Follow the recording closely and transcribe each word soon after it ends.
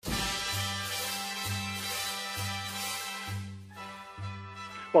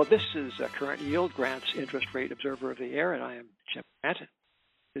Well, this is Current Yield, Grant's Interest Rate Observer of the Year, and I am Jim Grant.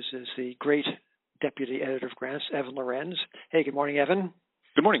 This is the great Deputy Editor of Grant's, Evan Lorenz. Hey, good morning, Evan.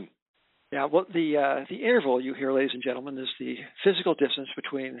 Good morning. Yeah, well, the interval you hear, ladies and gentlemen, is the physical distance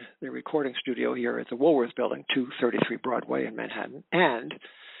between the recording studio here at the Woolworth Building, 233 Broadway in Manhattan, and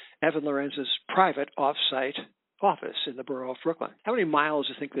Evan Lorenz's private off-site office in the borough of Brooklyn. How many miles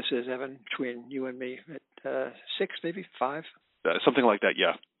do you think this is, Evan, between you and me? 6, maybe 5? Something like that,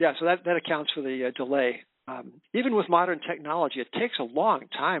 yeah. Yeah, so that accounts for the delay. Even with modern technology, it takes a long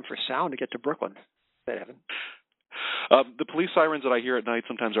time for sound to get to Brooklyn. Evan. The police sirens that I hear at night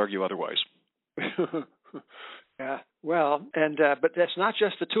sometimes argue otherwise. Yeah, well, and but that's not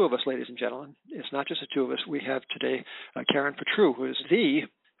just the two of us, ladies and gentlemen. It's not just the two of us. We have today Karen Patru, who is the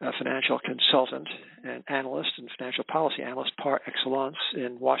financial consultant and analyst and financial policy analyst par excellence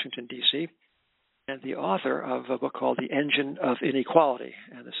in Washington, D.C., and the author of a book called The Engine of Inequality,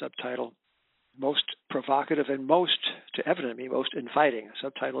 and the subtitle, most provocative and most, to evident me, most inviting. The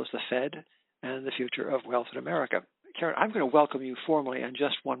subtitle is The Fed and the Future of Wealth in America. Karen, I'm going to welcome you formally in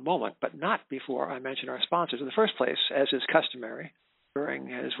just one moment, but not before I mention our sponsors. In the first place, as is customary,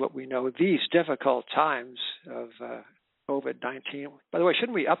 during, as what we know, these difficult times of COVID-19. By the way,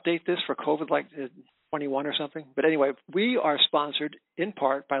 shouldn't we update this for COVID like 21 or something? But anyway, we are sponsored in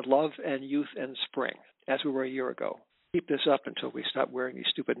part by Love and Youth and Spring, as we were a year ago. Keep this up until we stop wearing these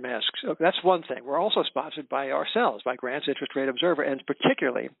stupid masks. So that's one thing. We're also sponsored by ourselves, by Grant's Interest Rate Observer, and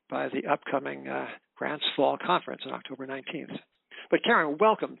particularly by the upcoming Grant's Fall Conference on October 19th. But Karen,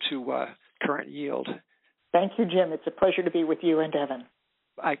 welcome to Current Yield. Thank you, Jim. It's a pleasure to be with you and Evan.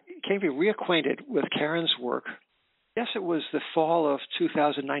 I came to be reacquainted with Karen's work. Yes, it was the fall of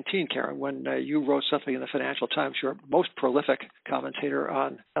 2019, Karen, when you wrote something in the Financial Times, your most prolific commentator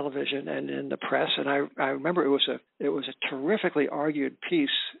on television and in the press. And I remember it was a terrifically argued piece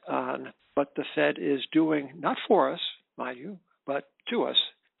on what the Fed is doing, not for us, mind you, but to us.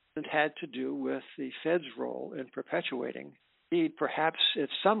 It had to do with the Fed's role in perpetuating, indeed perhaps at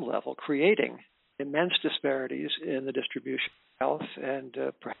some level, creating immense disparities in the distribution of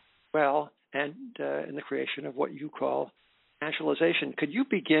wealth and in the creation of what you call financialization. Could you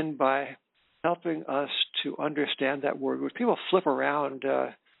begin by helping us to understand that word, which people flip around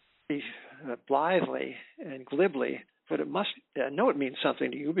blithely and glibly, but it must know it means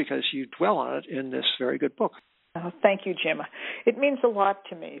something to you because you dwell on it in this very good book. Thank you, Jim. It means a lot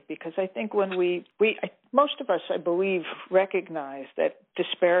to me because I think when most of us, I believe, recognize that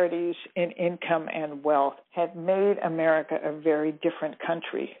disparities in income and wealth have made America a very different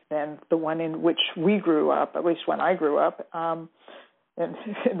country than the one in which we grew up, at least when I grew up, in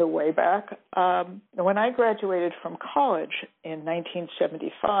the way back. When I graduated from college in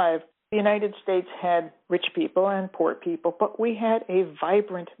 1975, the United States had rich people and poor people, but we had a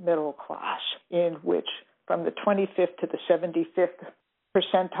vibrant middle class in which from the 25th to the 75th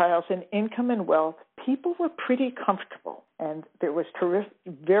percentiles in income and wealth, people were pretty comfortable. And there was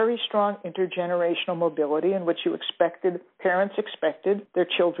very strong intergenerational mobility in which parents expected their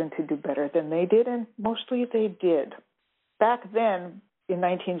children to do better than they did, and mostly they did. Back then, in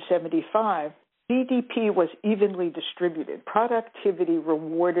 1975, GDP was evenly distributed. Productivity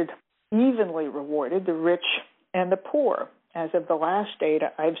evenly rewarded the rich and the poor. As of the last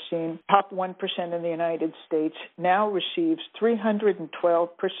data I've seen, top 1% in the United States now receives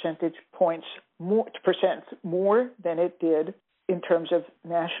 312 percentage points more than it did in terms of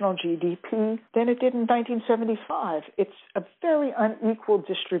national GDP than it did in 1975. It's a very unequal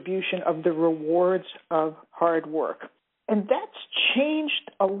distribution of the rewards of hard work. And that's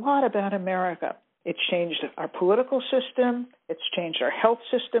changed a lot about America. It's changed our political system. It's changed our health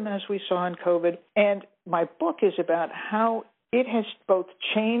system, as we saw in COVID. And my book is about how it has both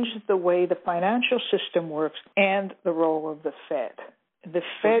changed the way the financial system works and the role of the Fed. The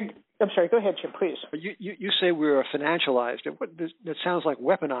Fed, I'm sorry, go ahead, Jim, please. You say we're financialized. That sounds like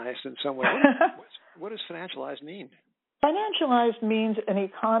weaponized in some way. What does financialized mean? Financialized means an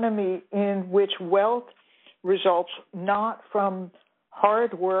economy in which wealth results not from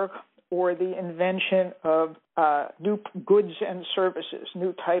hard work or the invention of new goods and services,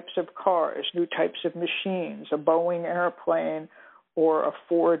 new types of cars, new types of machines, a Boeing airplane or a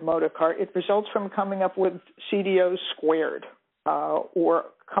Ford motor car. It results from coming up with CDOs squared or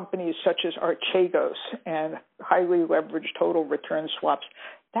companies such as Archegos and highly leveraged total return swaps.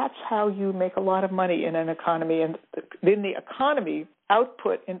 That's how you make a lot of money in an economy. And in the economy,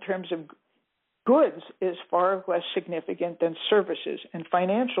 output in terms of goods is far less significant than services, and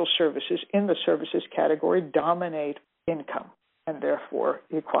financial services in the services category dominate income and therefore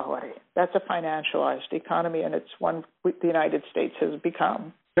equality. That's a financialized economy, and it's one the United States has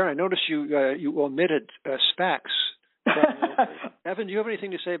become. Karen, I noticed you omitted SPACs. Evan, do you have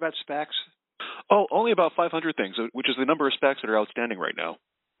anything to say about SPACs? Oh, only about 500 things, which is the number of SPACs that are outstanding right now.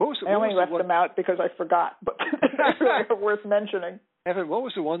 I only left them out because I forgot, but they're worth mentioning. Evan, what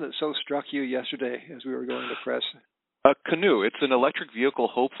was the one that so struck you yesterday as we were going to press? Canoo. It's an electric vehicle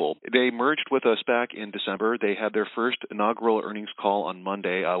hopeful. They merged with a SPAC in December. They had their first inaugural earnings call on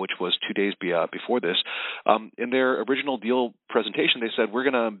Monday, which was 2 days before this. In their original deal presentation, they said, we're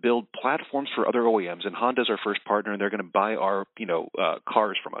going to build platforms for other OEMs, and Honda's our first partner, and they're going to buy our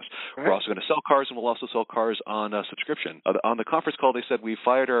cars from us. Right. We're also going to sell cars, and we'll also sell cars on a subscription. On the conference call, they said, we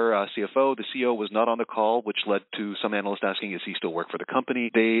fired our CFO. The CEO was not on the call, which led to some analysts asking, is he still work for the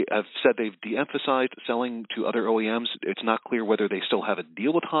company? They have said they've de-emphasized selling to other OEMs. It's not clear whether they still have a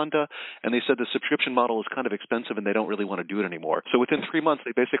deal with Honda, and they said the subscription model is kind of expensive and they don't really want to do it anymore. So within 3 months,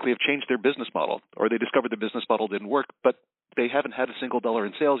 they basically have changed their business model, or they discovered the business model didn't work, but they haven't had a single dollar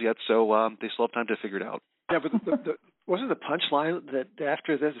in sales yet, so they still have time to figure it out. Yeah, but wasn't the punchline that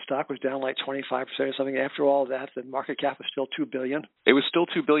after this, the stock was down like 25% or something? After all that, the market cap was still $2 billion? It was still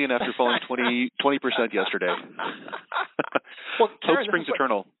 $2 billion after falling 20% yesterday. Well, Karen, hope springs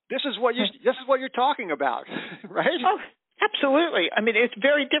eternal. This is what you're talking about, right? Oh, absolutely. I mean, it's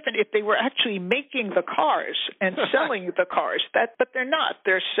very different if they were actually making the cars and selling the cars. But they're not.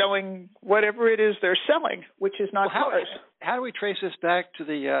 They're selling whatever it is they're selling, which is not cars. How do we trace this back to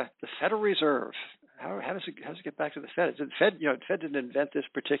the Federal Reserve? How does it get back to the Fed? The Fed didn't invent this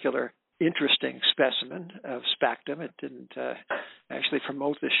particular interesting specimen of SPACdom. It didn't actually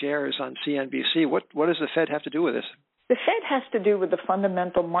promote the shares on CNBC. What does the Fed have to do with this? The Fed has to do with the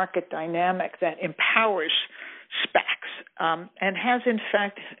fundamental market dynamic that empowers SPACs and has, in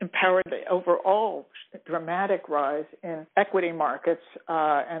fact, empowered the overall dramatic rise in equity markets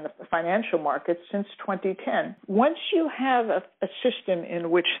and the financial markets since 2010. Once you have a system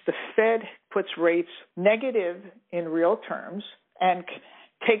in which the Fed puts rates negative in real terms and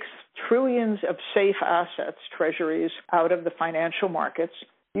takes trillions of safe assets, treasuries, out of the financial markets,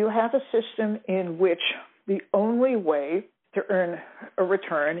 you have a system in which the only way to earn a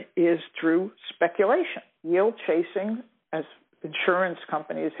return is through speculation, yield chasing, as insurance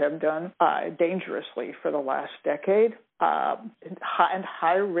companies have done dangerously for the last decade, and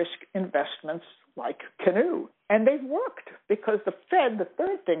high-risk investments like Canoo. And they've worked because the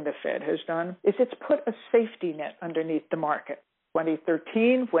third thing the Fed has done is it's put a safety net underneath the market.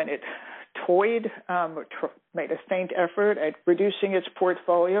 2013, when it made a faint effort at reducing its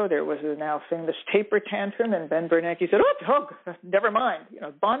portfolio. There was a now famous taper tantrum, and Ben Bernanke said, oh, never mind.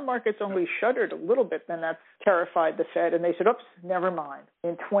 Bond markets only shuddered a little bit, then that terrified the Fed, and they said, oops, never mind.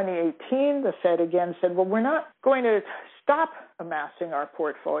 In 2018, the Fed again said, well, we're not going to stop amassing our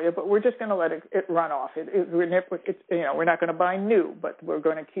portfolio, but we're just going to let it run off. We're not going to buy new, but we're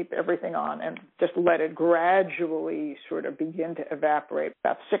going to keep everything on and just let it gradually sort of begin to evaporate.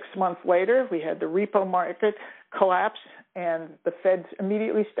 About 6 months later, we had the repo market collapse, and the Fed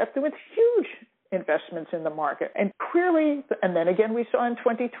immediately stepped in with huge investments in the market. And clearly, and then again we saw in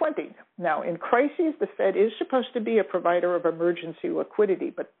 2020. Now, in crises, the Fed is supposed to be a provider of emergency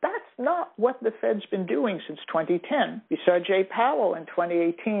liquidity, but that's not what the Fed's been doing since 2010. We saw Jay Powell in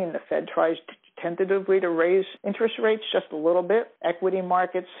 2018. The Fed tries tentatively to raise interest rates just a little bit. Equity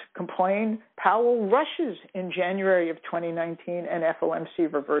markets complain. Powell rushes in January of 2019, and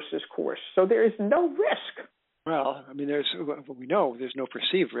FOMC reverses course. So there is no risk. Well, I mean, we know there's no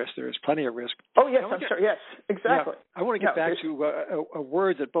perceived risk. There is plenty of risk. Oh, yes, I'm sorry. Yes, exactly. Yeah, I want to get back to a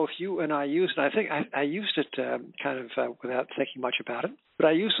word that both you and I used, and I think I used it kind of without thinking much about it. But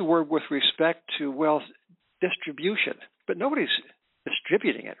I used the word with respect to wealth distribution. But nobody's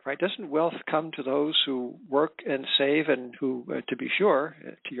distributing it, right? Doesn't wealth come to those who work and save and who, to be sure,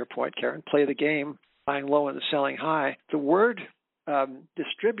 to your point, Karen, play the game, buying low and selling high? The word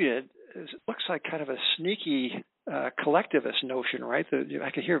distributed looks like kind of a sneaky collectivist notion, right? I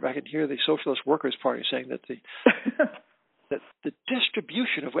can hear the Socialist Workers' Party saying that the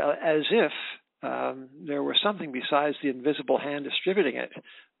distribution of wealth, as if there were something besides the invisible hand distributing it.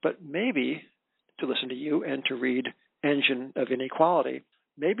 But maybe, to listen to you and to read Engine of Inequality,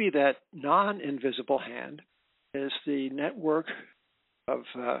 maybe that non-invisible hand is the network of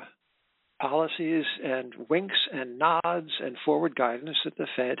policies and winks and nods and forward guidance that the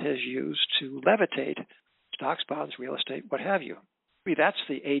Fed has used to levitate stocks, bonds, real estate, what have you. Maybe that's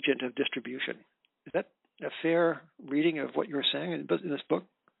the agent of distribution. Is that a fair reading of what you're saying in this book?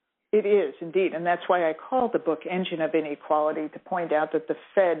 It is, indeed. And that's why I called the book Engine of Inequality, to point out that the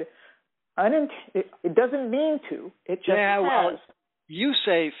Fed, it doesn't mean to, it just has. You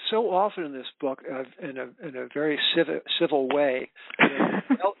say so often in this book, in a very civil way,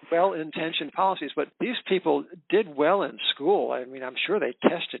 well-intentioned policies, but these people did well in school. I mean, I'm sure they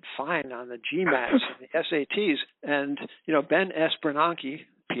tested fine on the GMATs and the SATs. And Ben S. Bernanke,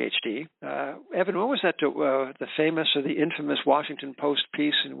 PhD. Evan, what was that? The famous or the infamous Washington Post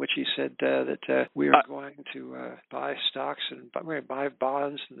piece in which he said that we are going to buy stocks and we're going to buy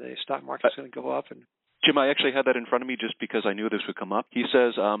bonds, and the stock market's going to go up. And Jim, I actually had that in front of me just because I knew this would come up. He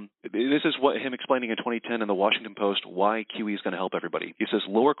says, this is what him explaining in 2010 in the Washington Post why QE is going to help everybody. He says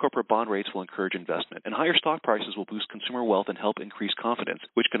lower corporate bond rates will encourage investment, and higher stock prices will boost consumer wealth and help increase confidence,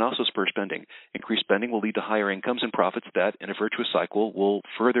 which can also spur spending. Increased spending will lead to higher incomes and profits that, in a virtuous cycle, will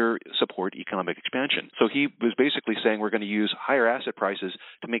further support economic expansion. So he was basically saying we're going to use higher asset prices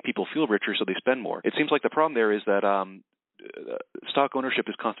to make people feel richer so they spend more. It seems like the problem there is that stock ownership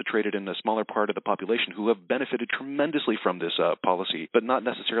is concentrated in a smaller part of the population who have benefited tremendously from this policy, but not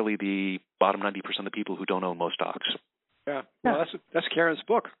necessarily the bottom 90% of the people who don't own most stocks. Yeah, well, that's Karen's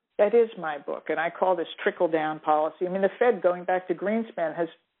book. That is my book, and I call this trickle-down policy. I mean, the Fed, going back to Greenspan, has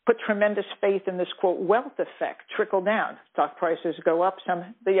put tremendous faith in this, quote, wealth effect, trickle down. Stock prices go up.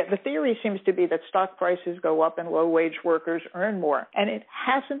 The theory seems to be that stock prices go up and low-wage workers earn more, and it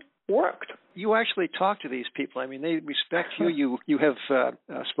hasn't worked. You actually talk to these people. I mean, they respect you. You have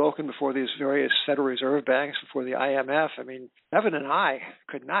spoken before these various Federal Reserve banks, before the IMF. I mean, Evan and I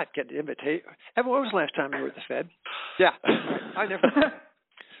could not get an invitation. Evan, when was the last time you were at the Fed? Yeah, I never.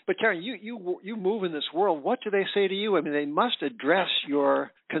 But Karen, you move in this world. What do they say to you? I mean, they must address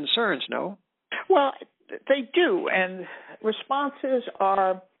your concerns, no? Well, they do, and responses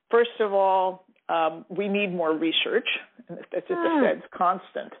are, first of all, we need more research. That's just the Fed's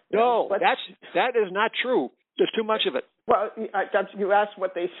constant. No, that is not true. There's too much of it. Well, you asked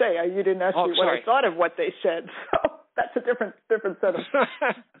what they say. You didn't ask me what I thought of what they said. So that's a different set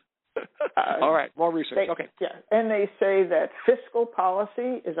of. All right, more research. Okay. Yeah, and they say that fiscal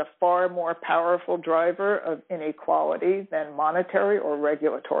policy is a far more powerful driver of inequality than monetary or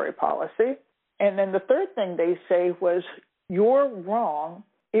regulatory policy. And then the third thing they say was, you're wrong,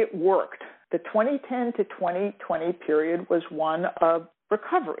 it worked. The 2010 to 2020 period was one of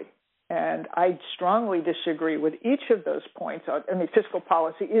recovery. And I strongly disagree with each of those points. I mean, fiscal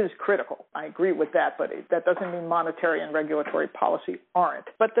policy is critical. I agree with that, but that doesn't mean monetary and regulatory policy aren't.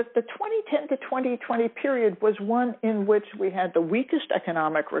 But the 2010 to 2020 period was one in which we had the weakest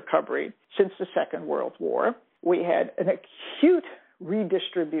economic recovery since the Second World War. We had an acute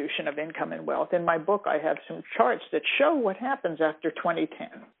redistribution of income and wealth. In my book, I have some charts that show what happens after 2010.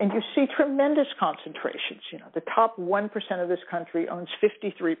 And you see tremendous concentrations. The top 1% of this country owns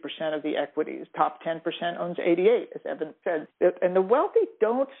 53% of the equities. Top 10% owns 88%, as Evan said. And the wealthy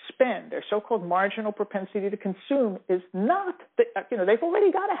don't spend. Their so-called marginal propensity to consume is not, they've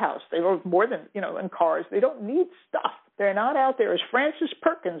already got a house. They own more than, in cars. They don't need stuff. They're not out there, as Frances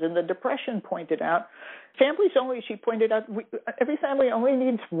Perkins in the Depression pointed out. Families only, she pointed out, every family only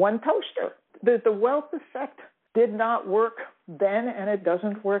needs one toaster. The wealth effect did not work then, and it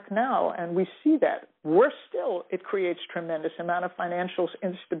doesn't work now, and we see that. Worse still, it creates tremendous amount of financial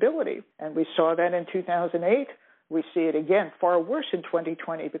instability, and we saw that in 2008. We see it again, far worse in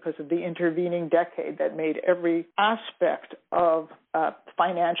 2020 because of the intervening decade that made every aspect of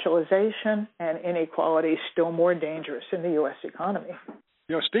financialization and inequality still more dangerous in the U.S. economy.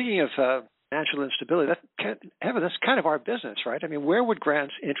 Speaking of financial instability, that's kind of our business, right? I mean, where would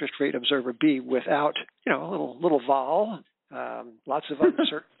Grant's Interest Rate Observer be without, a little vol, lots of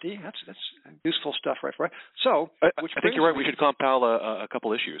uncertainty? That's useful stuff, right? So, I think you're right. We should compile a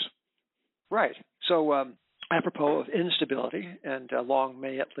couple issues. Right. So, apropos of instability, and long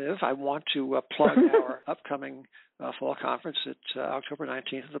may it live, I want to plug our upcoming fall conference at October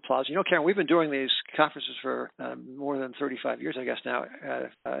 19th at the Plaza. Karen, we've been doing these conferences for more than 35 years, I guess now,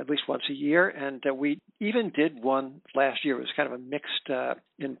 at least once a year, and we even did one last year. It was kind of a mixed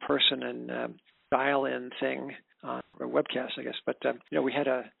in-person and dial-in thing on a webcast, I guess. But, we had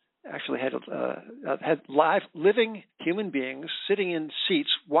had live living human beings sitting in seats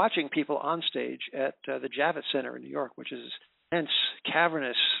watching people on stage at the Javits Center in New York, which is an immense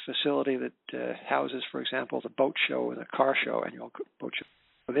cavernous facility that houses, for example, the boat show and the car show, annual boat show.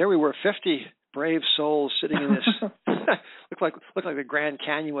 So there we were, 50 brave souls sitting in this looked like the Grand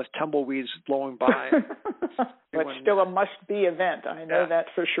Canyon with tumbleweeds blowing by. But still a must-be event. I know that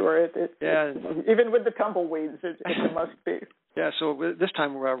for sure. Even with the tumbleweeds, it's a must-be. Yeah, so this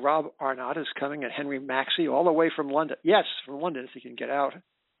time Rob Arnott is coming and Henry Maxey all the way from London. Yes, from London if he can get out.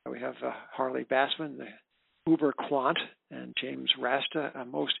 We have Harley Bassman, the Uber Quant and James Rasta, a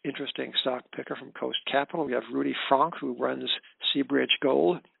most interesting stock picker from Coast Capital. We have Rudy Frank, who runs Seabridge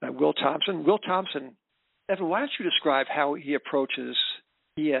Gold. Will Thompson. Will Thompson, Evan, why don't you describe how he approaches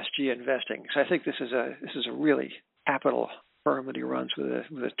ESG investing? Because I think this is a really capital firm that he runs with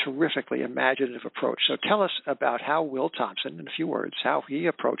a terrifically imaginative approach. So tell us about how Will Thompson, in a few words, how he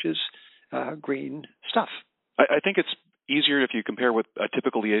approaches green stuff. I think it's easier if you compare what a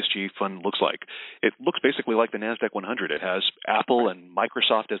typical ESG fund looks like. It looks basically like the NASDAQ 100. It has Apple and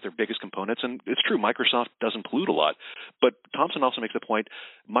Microsoft as their biggest components, and it's true, Microsoft doesn't pollute a lot. But Thompson also makes the point,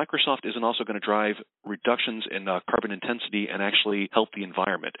 Microsoft isn't also going to drive reductions in carbon intensity and actually help the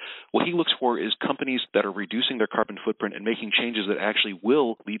environment. What he looks for is companies that are reducing their carbon footprint and making changes that actually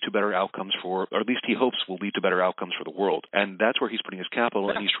will lead to better outcomes or at least he hopes will lead to better outcomes for the world. And that's where he's putting his capital,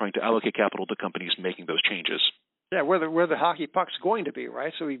 and he's trying to allocate capital to companies making those changes. Yeah, where the hockey puck's going to be,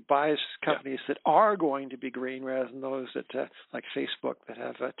 right? So he buys companies that are going to be green rather than those that, like Facebook, that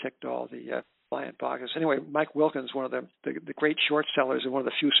have ticked all the client boxes. Anyway, Mike Wilkins, one of the great short sellers and one of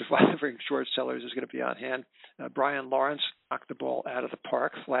the few surviving short sellers, is going to be on hand. Brian Lawrence knocked the ball out of the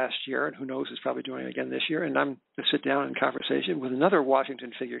park last year, and who knows, is probably doing it again this year. And I'm going to sit down in conversation with another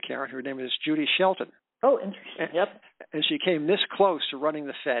Washington figure, Karen. Her name is Judy Shelton. Oh, interesting. Yep. And she came this close to running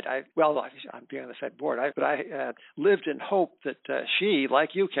the Fed. I'm being on the Fed board, but I lived in hope that she, like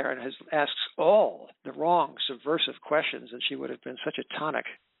you, Karen, asks all the wrong, subversive questions, and she would have been such a tonic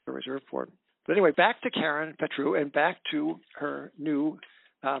for the Reserve Board. But anyway, back to Karen Petru and back to her new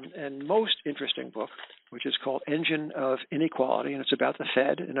and most interesting book, which is called Engine of Inequality, and it's about the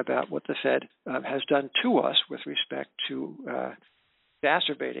Fed and about what the Fed has done to us with respect to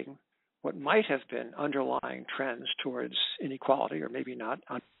exacerbating what might have been underlying trends towards inequality, or maybe not.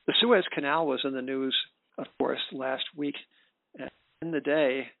 The Suez Canal was in the news, of course, last week. And in the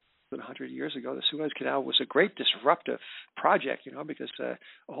day, 100 years ago, the Suez Canal was a great disruptive project, because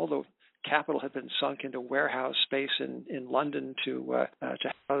all the capital had been sunk into warehouse space in London to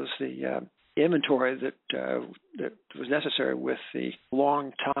house the inventory that was necessary with the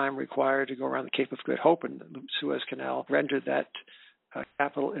long time required to go around the Cape of Good Hope, and the Suez Canal rendered that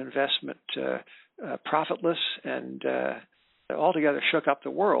capital investment profitless and altogether shook up the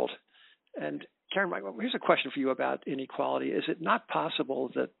world. And Karen, here's a question for you about inequality. Is it not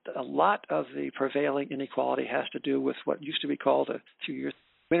possible that a lot of the prevailing inequality has to do with what used to be called a few years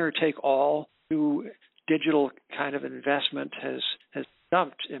winner take all? New digital kind of investment has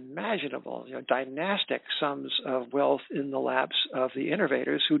dumped imaginable, dynastic sums of wealth in the laps of the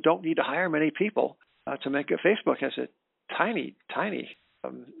innovators who don't need to hire many people to make a Facebook has a tiny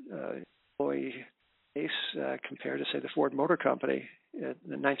employee base compared to, say, the Ford Motor Company in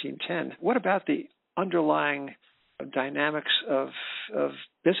 1910. What about the underlying dynamics of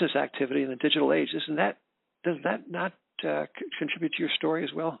business activity in the digital age? Does that not contribute to your story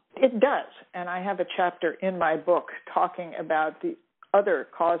as well? It does, and I have a chapter in my book talking about the other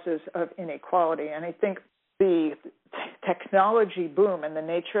causes of inequality, and I think the technology boom and the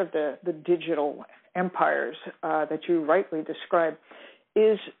nature of the digital empires that you rightly described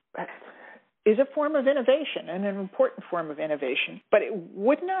is a form of innovation and an important form of innovation. But it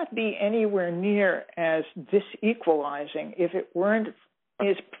would not be anywhere near as disequalizing if it weren't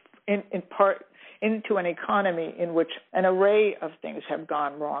in part into an economy in which an array of things have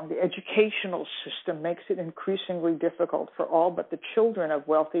gone wrong. The educational system makes it increasingly difficult for all but the children of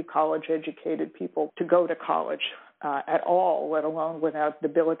wealthy college-educated people to go to college at all, let alone without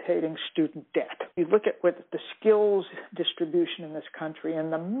debilitating student debt. You look at what the skills distribution in this country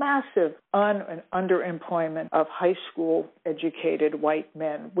and the massive underemployment of high school educated white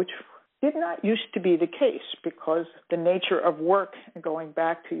men, which did not used to be the case because the nature of work, going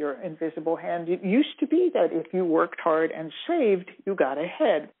back to your invisible hand, it used to be that if you worked hard and saved, you got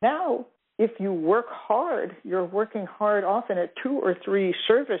ahead. Now, if you work hard, you're working hard often at 2 or 3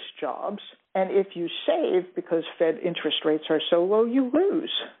 service jobs, and if you save, because Fed interest rates are so low, you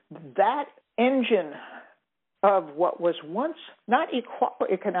lose. That engine of what was once not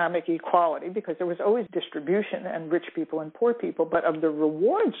economic equality, because there was always distribution and rich people and poor people, but of the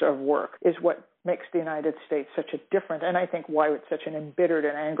rewards of work is what makes the United States such a different, and I think why it's such an embittered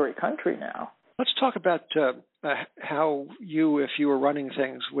and angry country now. Let's talk about how you, if you were running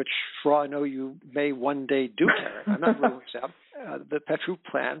things, which for all I know you may one day do, Karen, I'm not ruling this out, the Petru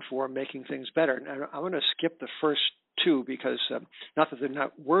plan for making things better. And I'm going to skip the first 2 because not that they're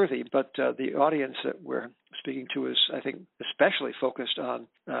not worthy, but the audience that we're speaking to is, I think, especially focused on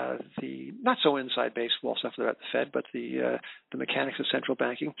the not so inside baseball stuff about the Fed, but the mechanics of central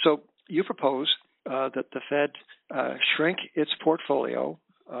banking. So you propose that the Fed shrink its portfolio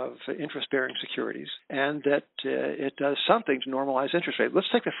of interest-bearing securities, and that it does something to normalize interest rate. Let's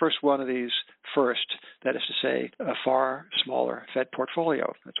take the first one of these first, that is to say, a far smaller Fed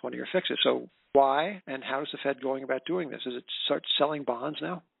portfolio. That's one of your fixes. So why and how is the Fed going about doing this? Is it start selling bonds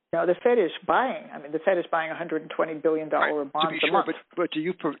now? No, the Fed is buying. I mean, the Fed is buying $120 billion bonds a month. But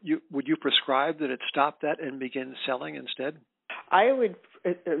would you prescribe that it stop that and begin selling instead? I would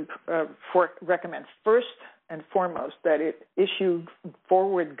recommend first and foremost that it issue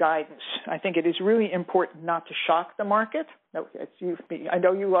forward guidance. I think it is really important not to shock the market. No, I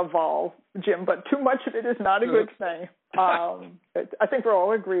know you love vol, Jim, but too much of it is not a good thing. I think we're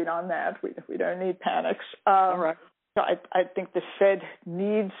all agreed on that. We don't need panics. All right. I think the Fed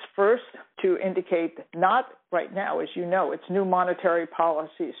needs first to indicate, not right now, as you know, its new monetary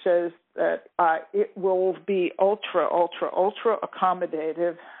policy says that it will be ultra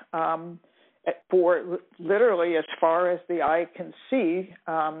accommodative for literally as far as the eye can see,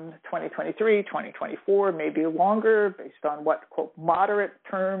 2023, 2024, maybe longer, based on what, quote, moderate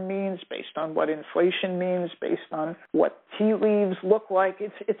term means, based on what inflation means, based on what tea leaves look like.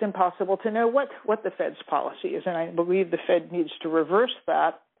 It's impossible to know what the Fed's policy is, and I believe the Fed needs to reverse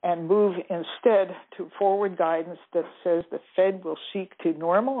that and move instead to forward guidance that says the Fed will seek to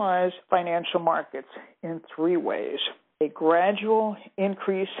normalize financial markets in three ways. A gradual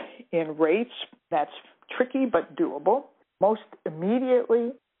increase in rates, that's tricky but doable. Most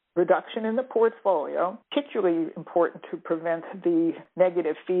immediately, reduction in the portfolio, particularly important to prevent the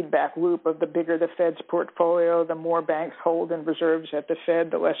negative feedback loop of the bigger the Fed's portfolio, the more banks hold in reserves at the Fed,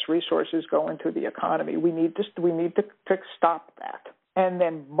 the less resources go into the economy. We need to stop that. And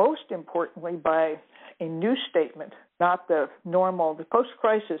then most importantly, by a new statement, not the normal, the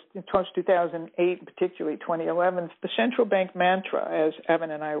post-crisis, in 2008, particularly 2011, the central bank mantra, as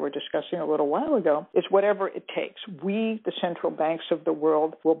Evan and I were discussing a little while ago, is whatever it takes. We, the central banks of the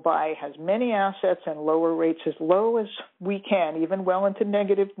world, will buy as many assets and lower rates as low as we can, even well into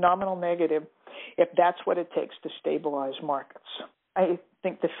negative, nominal negative, if that's what it takes to stabilize markets. I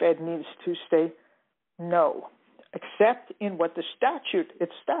think the Fed needs to say no. Except in what its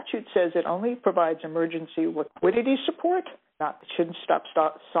statute says it only provides emergency liquidity support, it shouldn't stop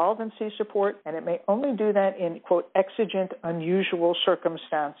solvency support, and it may only do that in, quote, exigent, unusual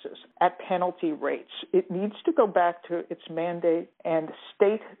circumstances at penalty rates. It needs to go back to its mandate and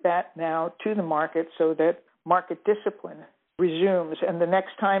state that now to the market so that market discipline resumes. And the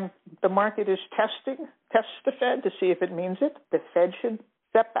next time the market is tests the Fed to see if it means it, the Fed should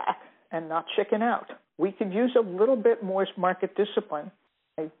step back and not chicken out. We could use a little bit more market discipline.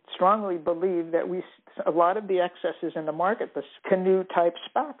 I strongly believe that a lot of the excesses in the market, the canoe-type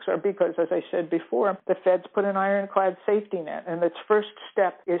SPACs, are because, as I said before, the Fed's put an ironclad safety net, and its first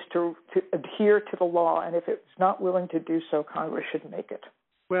step is to adhere to the law, and if it's not willing to do so, Congress should make it.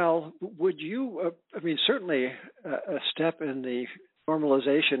 Well, would you, certainly a step in the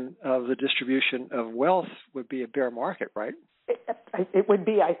normalization of the distribution of wealth would be a bear market, right? It would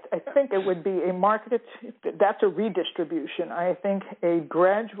be, I think it would be a market, that's a redistribution. I think a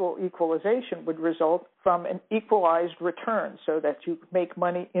gradual equalization would result from an equalized return so that you make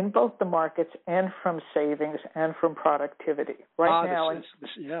money in both the markets and from savings and from productivity.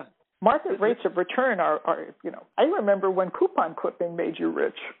 Market rates of return are, I remember when coupon clipping made you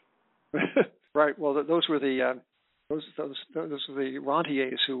rich. Right. Well, those were the those are the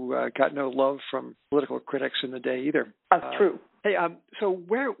rentiers who got no love from political critics in the day either. That's true. Hey, so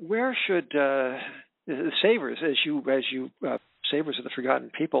where should the savers, as you savers are the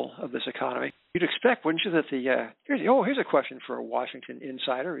forgotten people of this economy, you'd expect, wouldn't you, that here's a question for a Washington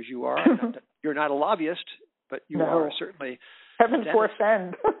insider, as you are. You're not a lobbyist, but you are certainly. Heaven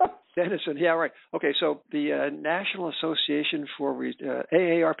forfend. Dennison, yeah, right. Okay, so the National Association for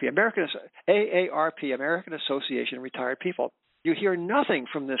AARP, American Association of Retired People. You hear nothing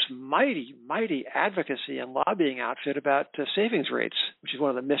from this mighty, mighty advocacy and lobbying outfit about savings rates, which is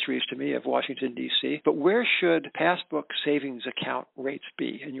one of the mysteries to me of Washington, D.C. But where should passbook savings account rates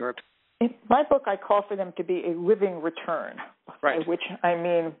be, in your opinion? In my book, I call for them to be a living return, right, by which I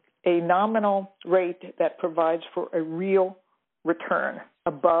mean a nominal rate that provides for a real return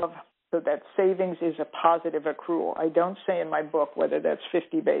above, so that savings is a positive accrual. I don't say in my book whether that's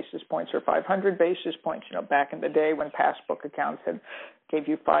 50 basis points or 500 basis points, back in the day when passbook accounts gave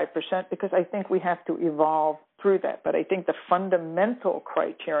you 5%, because I think we have to evolve through that. But I think the fundamental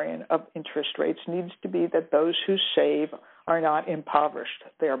criterion of interest rates needs to be that those who save are not impoverished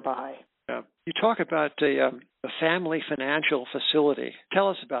thereby. Yeah. You talk about a family financial facility. Tell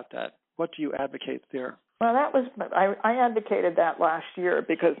us about that. What do you advocate there? Well, I advocated that last year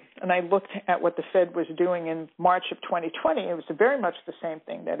and I looked at what the Fed was doing in March of 2020. It was very much the same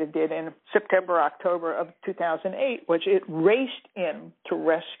thing that it did in September, October of 2008, which it raced in to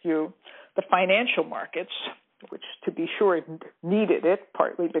rescue the financial markets, which, to be sure, needed it,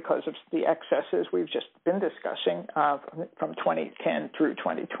 partly because of the excesses we've just been discussing from 2010 through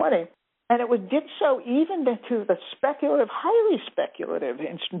 2020. And it did so even to the speculative, highly speculative,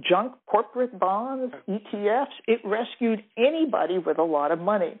 junk corporate bonds, ETFs. It rescued anybody with a lot of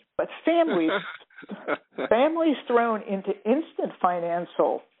money. But families thrown into instant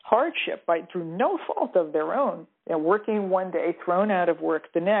financial hardship through no fault of their own, working one day, thrown out of work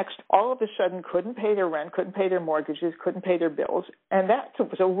the next, all of a sudden couldn't pay their rent, couldn't pay their mortgages, couldn't pay their bills. And that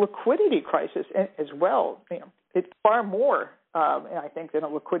was a liquidity crisis as well. It's far more, I think, than a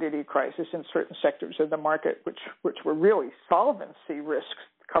liquidity crisis in certain sectors of the market, which were really solvency risks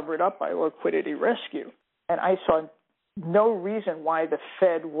covered up by liquidity rescue. And I saw no reason why the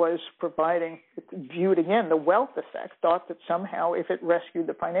Fed was viewed again the wealth effect, thought that somehow if it rescued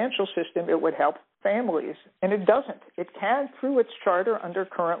the financial system, it would help families. And it doesn't. It can, through its charter under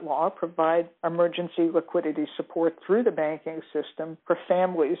current law, provide emergency liquidity support through the banking system for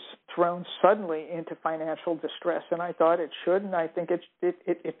families thrown suddenly into financial distress. And I thought it should, and I think it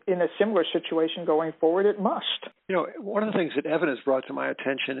in a similar situation going forward, it must. One of the things that Evan has brought to my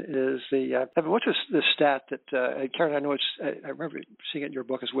attention is Evan, what's the stat that, Karen, I remember seeing it in your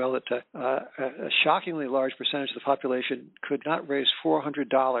book as well, that a shockingly large percentage of the population could not raise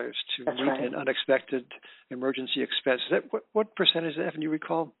 $400 to meet an unexpected emergency expense. Is that what percentage, Evan, you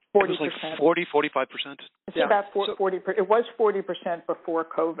recall? 40%. It was like 45%. It's about 40%. It was 40% before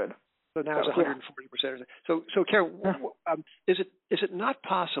COVID. So now it's 140%. So Karen, is it not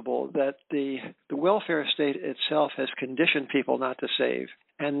possible that the welfare state itself has conditioned people not to save,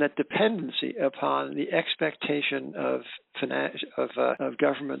 and that dependency upon the expectation of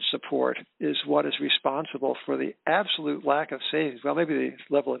government support is what is responsible for the absolute lack of savings? Well, maybe the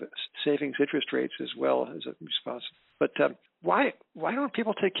level of savings interest rates as well is responsible. But why don't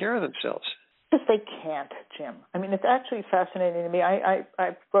people take care of themselves? Because they can't, Jim. I mean, it's actually fascinating to me. I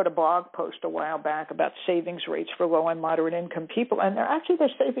wrote a blog post a while back about savings rates for low and moderate income people, and their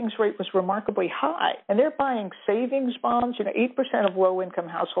savings rate was remarkably high. And they're buying savings bonds. 8% of low income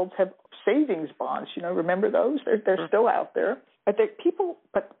households have savings bonds. Remember those? They're still out there. But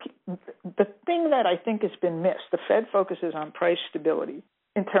the thing that I think has been missed, the Fed focuses on price stability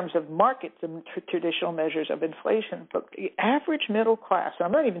in terms of markets and traditional measures of inflation. But the average middle class, and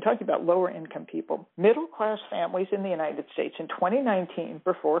I'm not even talking about lower income people, middle class families in the United States in 2019,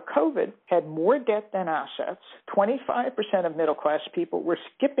 before COVID, had more debt than assets. 25% of middle class people were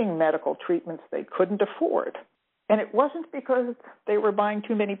skipping medical treatments they couldn't afford. And it wasn't because they were buying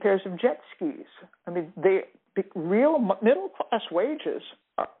too many pairs of jet skis. I mean, the real middle class wages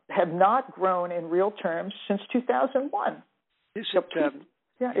have not grown in real terms since 2001.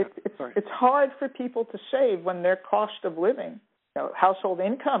 It's hard for people to save when their cost of living, household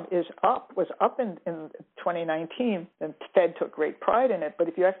income was up in 2019, and the Fed took great pride in it. But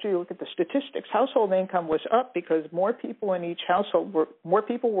if you actually look at the statistics, household income was up because more people in each household were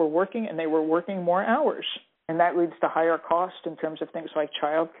working, and they were working more hours. And that leads to higher costs in terms of things like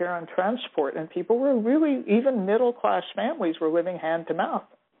childcare and transport. And people were really, even middle class families were living hand to mouth.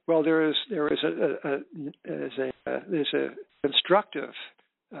 Well, there is a constructive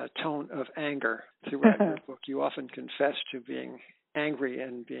tone of anger throughout your book. You often confess to being angry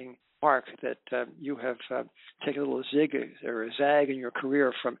and being Mark, that you have taken a little zig or a zag in your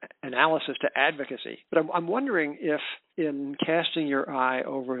career from analysis to advocacy. But I'm wondering if, in casting your eye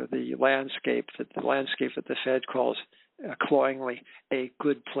over the landscape that the Fed calls cloyingly a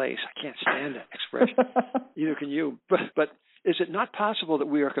good place — I can't stand that expression. Neither can you. But is it not possible that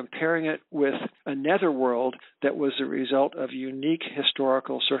we are comparing it with a netherworld that was the result of unique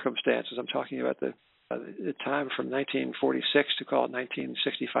historical circumstances? I'm talking about the time from 1946 to call it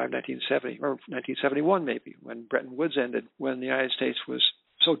 1965, 1970, or 1971 maybe, when Bretton Woods ended, when the United States was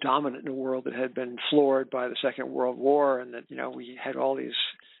so dominant in a world that had been floored by the Second World War, and that, we had all these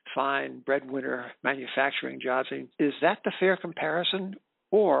fine breadwinner manufacturing jobs. Is that the fair comparison,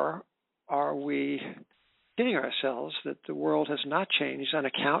 or are we kidding ourselves that the world has not changed on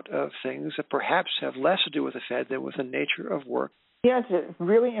account of things that perhaps have less to do with the Fed than with the nature of work? Yeah, it's a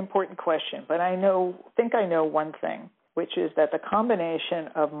really important question, but I think I know one thing, which is that the combination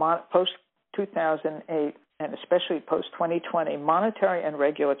of post-2008 and especially post-2020 monetary and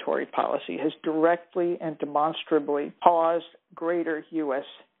regulatory policy has directly and demonstrably caused greater U.S.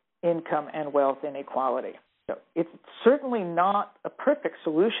 income and wealth inequality. So it's certainly not a perfect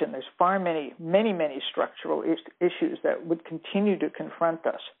solution. There's far many structural issues that would continue to confront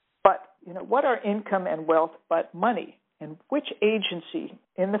us. But, what are income and wealth but money? And which agency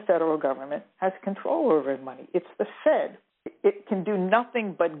in the federal government has control over money? It's the Fed. It can do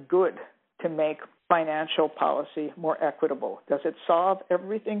nothing but good to make financial policy more equitable. Does it solve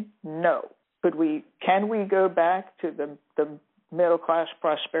everything? No. Can we go back to the middle-class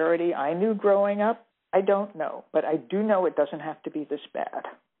prosperity I knew growing up? I don't know, but I do know it doesn't have to be this bad.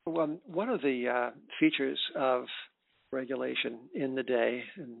 Well, one of the features of regulation in the day,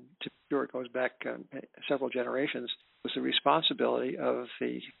 and to be sure it goes back several generations, was the responsibility of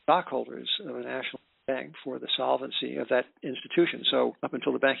the stockholders of a national bank for the solvency of that institution. So up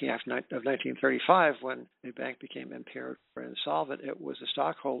until the Banking Act of 1935, when a bank became impaired or insolvent, it was the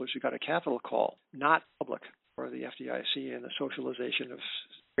stockholders who got a capital call, not public or the FDIC, and the socialization of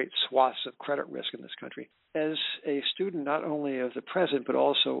great swaths of credit risk in this country. As a student not only of the present, but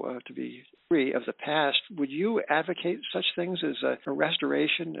also to be free of the past, would you advocate such things as a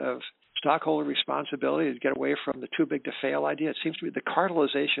restoration of stockholder responsibility to get away from the too big to fail idea? It seems to me the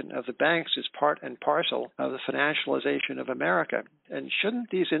cartelization of the banks is part and parcel of the financialization of America. And shouldn't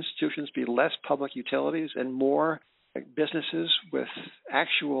these institutions be less public utilities and more like businesses with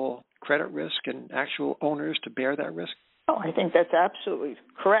actual credit risk and actual owners to bear that risk? Oh, I think that's absolutely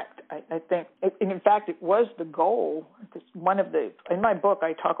correct. I think, in fact, it was the goal. In my book,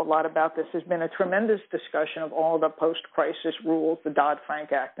 I talk a lot about this. There's been a tremendous discussion of all the post-crisis rules, the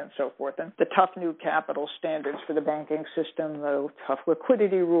Dodd-Frank Act and so forth, and the tough new capital standards for the banking system, the tough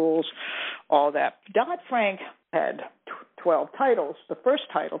liquidity rules, all that. Dodd-Frank had 12 titles. The first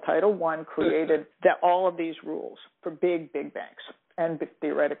Title 1, created all of these rules for big banks. And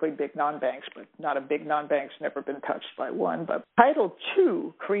theoretically big non-banks, but not a big non-bank's never been touched by one. But Title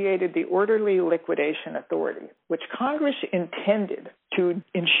II created the Orderly Liquidation Authority, which Congress intended to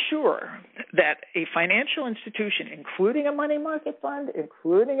ensure that a financial institution, including a money market fund,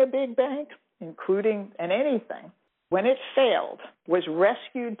 including a big bank, including anything, when it failed, was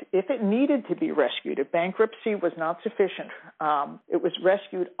rescued if it needed to be rescued. If bankruptcy was not sufficient, it was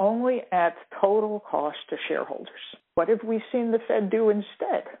rescued only at total cost to shareholders. What have we seen the Fed do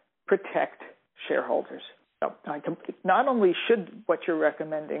instead? Protect shareholders. So not only should what you're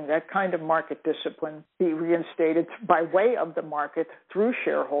recommending, that kind of market discipline, be reinstated by way of the market through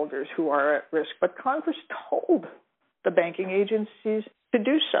shareholders who are at risk, but Congress told the banking agencies to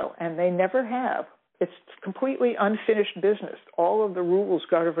do so, and they never have. It's completely unfinished business. All of the rules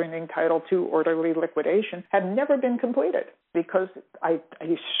governing Title II orderly liquidation have never been completed because I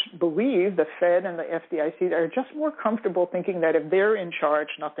believe the Fed and the FDIC are just more comfortable thinking that if they're in charge,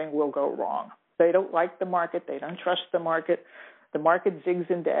 nothing will go wrong. They don't like the market. They don't trust the market. The market zigs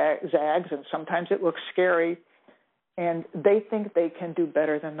and zags, and sometimes it looks scary, and they think they can do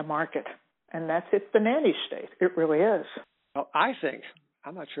better than the market. And that's the nanny state. It really is. Well,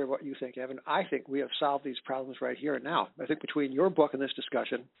 I'm not sure what you think, Evan. I think we have solved these problems right here and now. I think between your book and this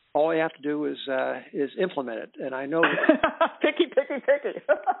discussion, all we have to do is implement it. And I know picky.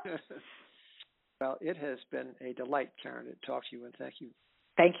 Well, it has been a delight, Karen, to talk to you, and thank you.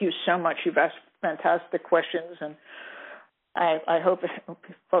 Thank you so much. You've asked fantastic questions, and I hope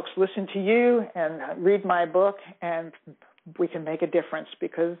folks listen to you and read my book, and we can make a difference,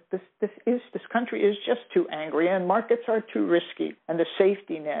 because this country is just too angry, and markets are too risky, and the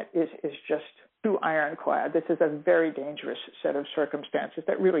safety net is just too ironclad. This is a very dangerous set of circumstances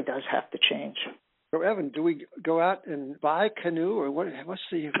that really does have to change. So, Evan, do we go out and buy canoe, or what's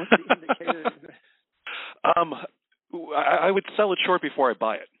the indicator? I would sell it short before I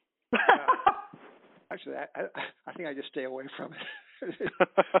buy it. Actually, I think I just stay away from it.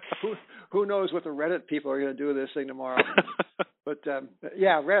 Who knows what the Reddit people are going to do with this thing tomorrow? But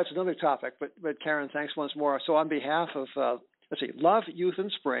Reddit's another topic. But Karen, thanks once more. So on behalf of Love, Youth,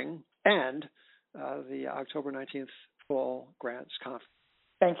 and Spring, and the October 19th Fall Grants Conference.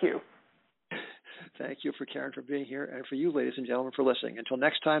 Thank you. Thank you for Karen for being here, and for you, ladies and gentlemen, for listening. Until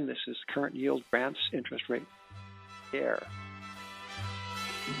next time, this is Current Yield Grants Interest Rate Air.